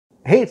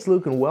Hey, it's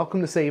Luke, and welcome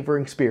to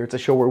Savoring Spirits, a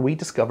show where we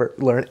discover,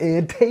 learn,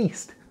 and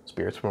taste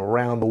spirits from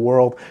around the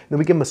world. And then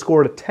we give them a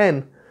score out of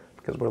 10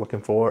 because we're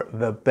looking for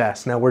the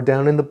best. Now, we're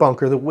down in the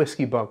bunker, the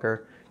Whiskey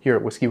Bunker, here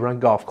at Whiskey Run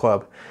Golf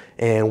Club.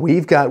 And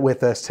we've got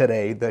with us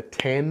today the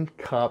Tin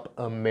Cup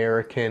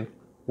American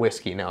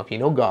Whiskey. Now, if you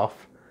know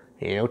golf,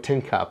 and you know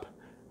Tin Cup,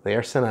 they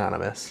are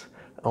synonymous,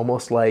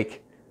 almost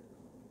like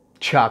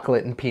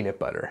chocolate and peanut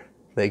butter.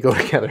 They go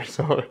together.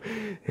 So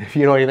if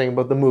you know anything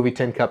about the movie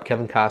Tin Cup,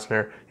 Kevin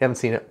Costner, you haven't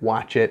seen it,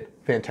 watch it.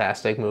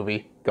 Fantastic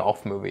movie,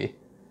 golf movie.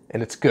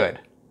 And it's good.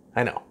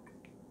 I know.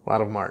 A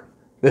lot of them aren't.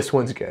 This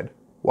one's good.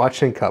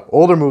 Watch Tin Cup.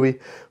 Older movie,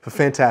 but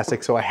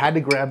fantastic. So I had to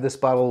grab this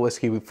bottle of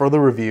whiskey for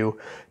the review.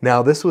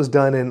 Now, this was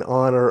done in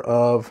honor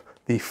of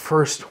the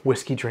first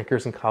whiskey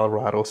drinkers in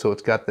Colorado. So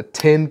it's got the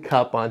Tin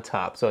Cup on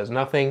top. So it has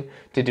nothing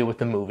to do with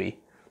the movie.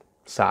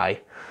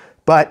 Sigh.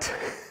 But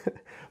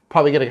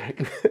probably could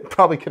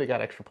have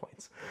got extra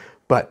points.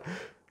 But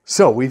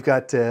so we've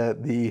got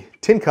the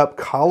Tin Cup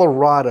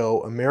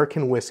Colorado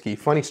American Whiskey.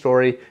 Funny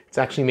story, it's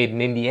actually made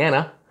in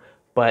Indiana,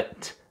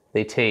 but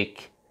they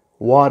take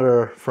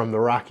water from the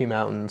Rocky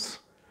Mountains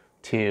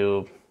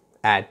to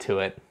add to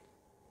it.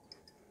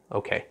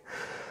 Okay,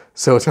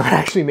 so it's not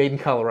actually made in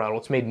Colorado,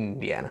 it's made in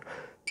Indiana.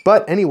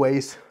 But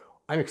anyways,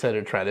 I'm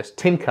excited to try this.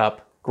 Tin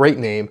Cup, great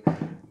name.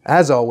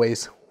 As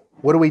always,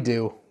 what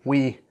do?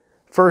 We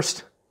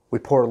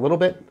pour a little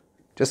bit,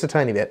 just a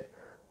tiny bit,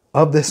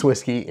 of this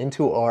whiskey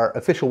into our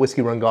official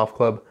Whiskey Run Golf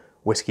Club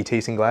whiskey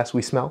tasting glass.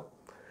 We smell,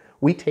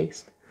 we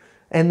taste,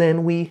 and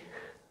then we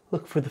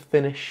look for the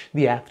finish,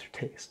 the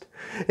aftertaste,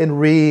 and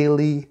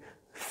really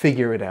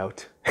figure it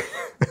out.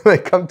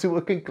 And come to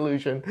a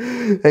conclusion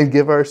and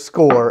give our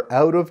score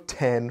out of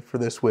 10 for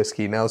this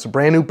whiskey. Now, it's a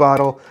brand new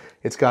bottle.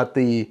 It's got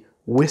the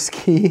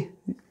whiskey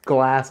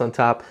glass on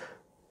top.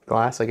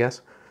 Glass, I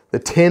guess. The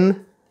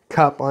Tin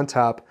Cup on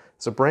top.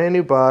 It's a brand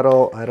new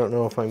bottle. I don't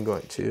know if I'm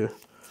going to...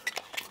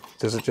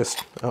 Does it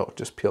just... Oh, it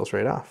just peels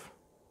right off.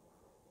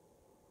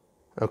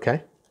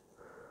 Okay.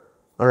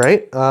 All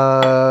right.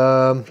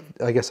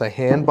 I guess I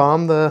hand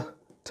bombed the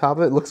top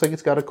of it. Looks like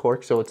it's got a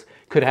cork, so it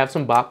could have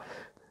some bop.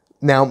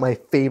 Now, my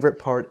favorite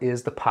part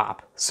is the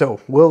pop. So,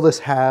 will this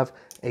have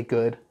a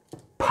good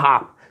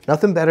pop?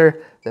 Nothing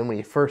better than when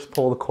you first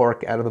pull the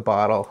cork out of the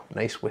bottle.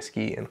 Nice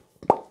whiskey, and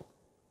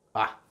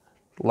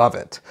love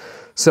it.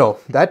 So,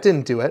 that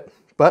didn't do it.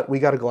 But we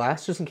got a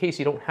glass, just in case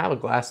you don't have a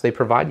glass. They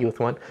provide you with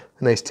one.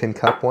 A nice tin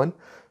cup one.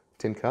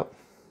 Tin cup.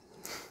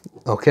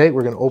 Okay,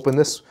 we're going to open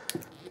this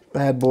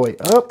bad boy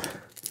up.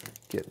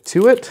 Get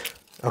to it.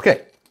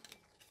 Okay.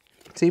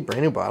 See,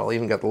 brand new bottle.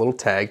 Even got the little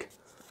tag.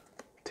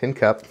 Tin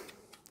cup.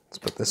 Let's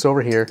put this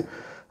over here.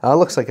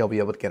 Looks like I'll be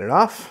able to get it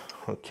off.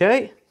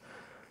 Okay.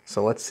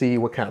 So let's see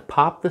what kind of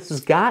pop this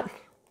has got.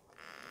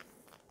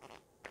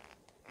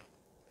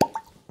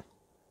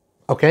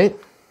 Okay.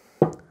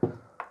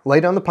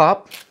 Light on the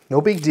pop. No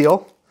big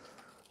deal.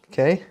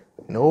 Okay,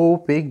 no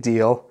big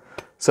deal.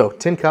 So,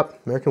 Tin Cup,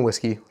 American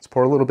whiskey. Let's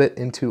pour a little bit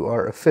into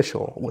our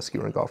official Whiskey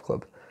Run Golf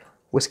Club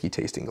whiskey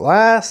tasting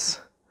glass.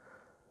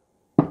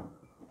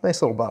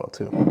 Nice little bottle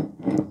too.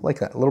 Like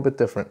that, a little bit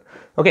different.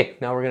 Okay,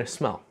 now we're gonna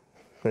smell.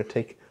 We're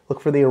gonna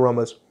look for the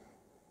aromas.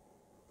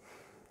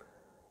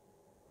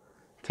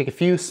 Take a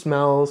few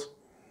smells,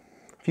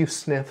 a few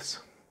sniffs.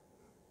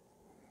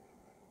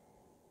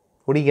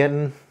 What are you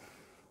getting?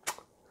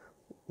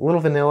 A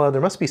little vanilla.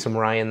 There must be some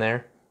rye in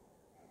there.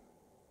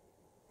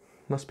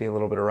 Must be a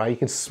little bit of rye. You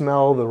can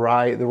smell the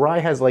rye. The rye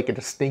has like a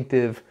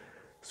distinctive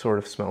sort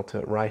of smell to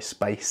it. Rye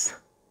spice.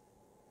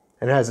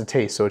 And it has a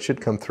taste, so it should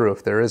come through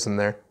if there is in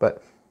there.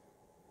 But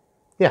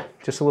yeah,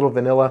 just a little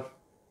vanilla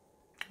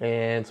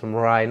and some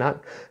rye.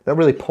 Not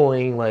really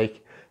pulling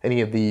like any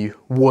of the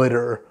wood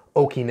or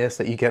oakiness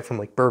that you get from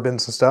like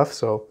bourbons and stuff.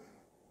 So,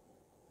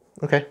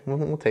 okay,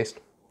 we'll taste.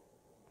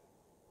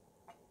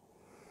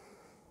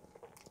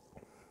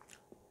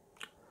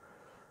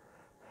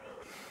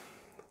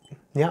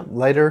 Yeah,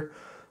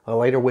 a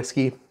lighter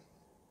whiskey.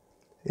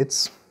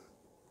 It's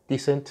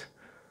decent.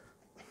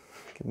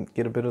 Can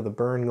get a bit of the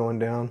burn going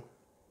down.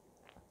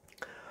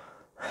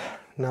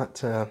 Not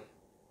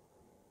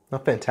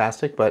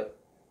fantastic, but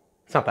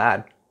it's not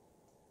bad.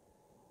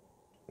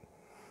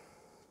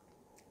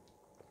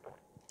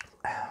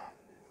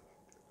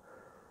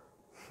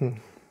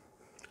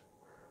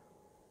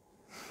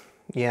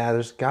 Yeah,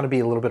 there's got to be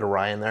a little bit of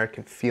rye in there. I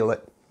can feel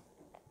it.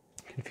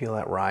 I can feel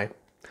that rye.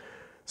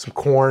 Some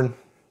corn.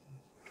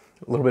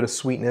 A little bit of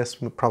sweetness,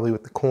 probably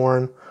with the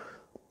corn.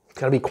 It's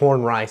gotta be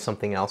corn, rye,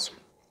 something else.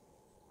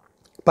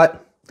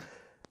 But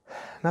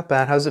not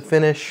bad. How does it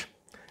finish?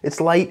 It's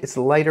light. It's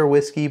a lighter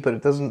whiskey, but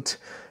it doesn't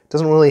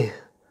really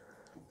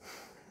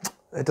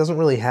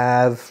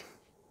have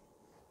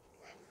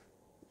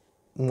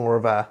more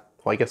of a.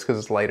 Well, I guess because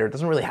it's lighter, it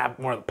doesn't really have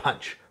more of the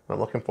punch I'm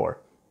looking for.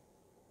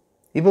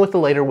 Even with the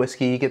lighter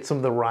whiskey, you get some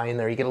of the rye in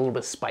there. You get a little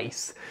bit of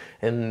spice,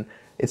 and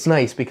it's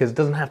nice because it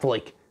doesn't have to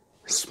like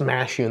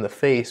smash you in the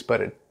face,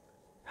 but it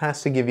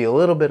has to give you a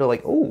little bit of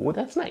like, oh,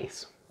 that's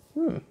nice.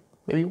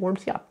 Maybe it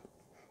warms you up.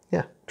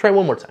 Yeah, try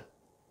one more time.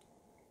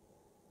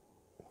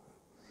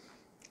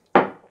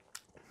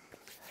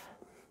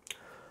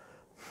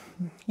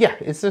 yeah,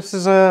 this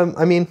is a,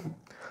 I mean,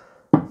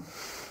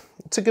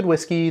 it's a good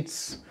whiskey.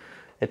 It's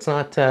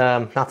not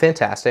not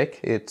fantastic.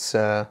 It's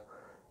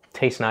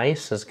tastes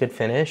nice. It's a good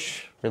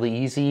finish. Really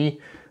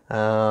easy.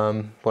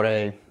 Would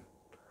I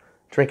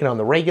drink it on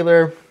the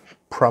regular?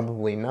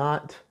 Probably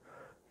not.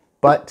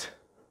 But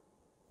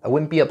I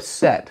wouldn't be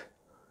upset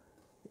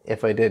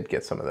if I did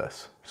get some of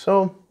this.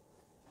 So,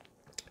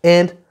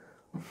 and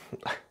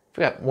I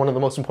forgot one of the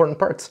most important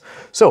parts.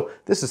 So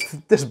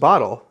this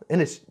bottle, and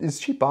it's a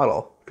cheap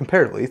bottle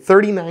comparatively,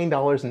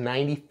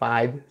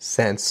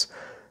 $39.95,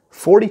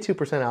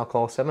 42%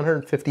 alcohol,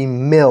 750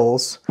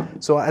 mils.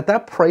 So at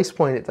that price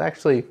point, it's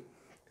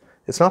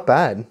not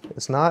bad.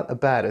 It's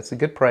not bad. It's a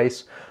good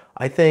price.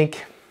 I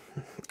think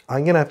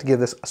I'm gonna have to give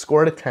this a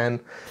score out of 10.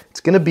 It's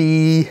gonna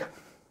be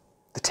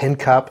the Tin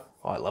Cup.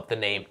 Oh, I love the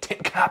name, Tin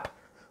Cup.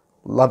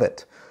 Love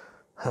it.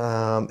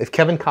 If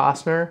Kevin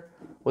Costner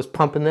was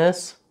pumping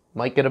this,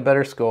 might get a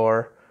better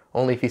score,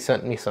 only if he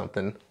sent me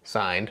something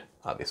signed,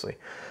 obviously.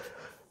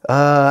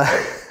 What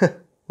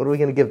are we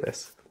gonna give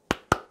this?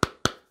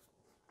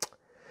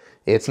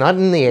 It's not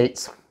in the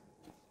 8s.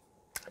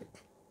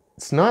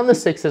 It's not in the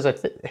 6s. I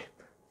think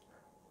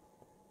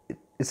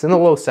it's in the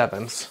low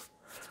 7s.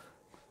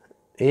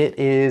 It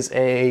is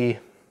a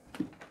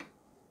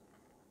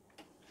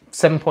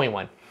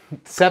 7.1.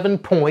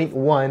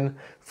 7.1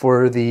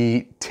 for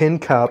the Tin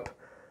Cup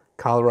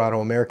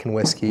Colorado American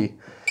whiskey.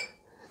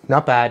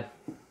 Not bad.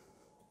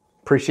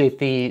 Appreciate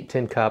the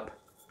Tin Cup.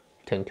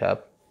 Tin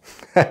Cup.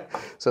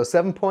 So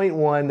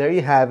 7.1, there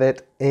you have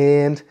it.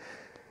 And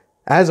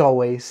as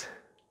always,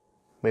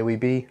 may we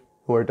be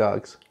who our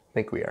dogs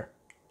think we are.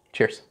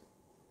 Cheers.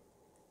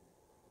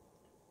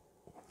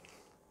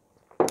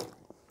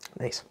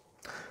 Nice.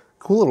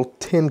 Cool little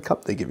tin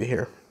cup they give you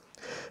here.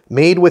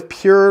 Made with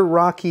pure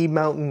Rocky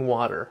Mountain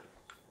water.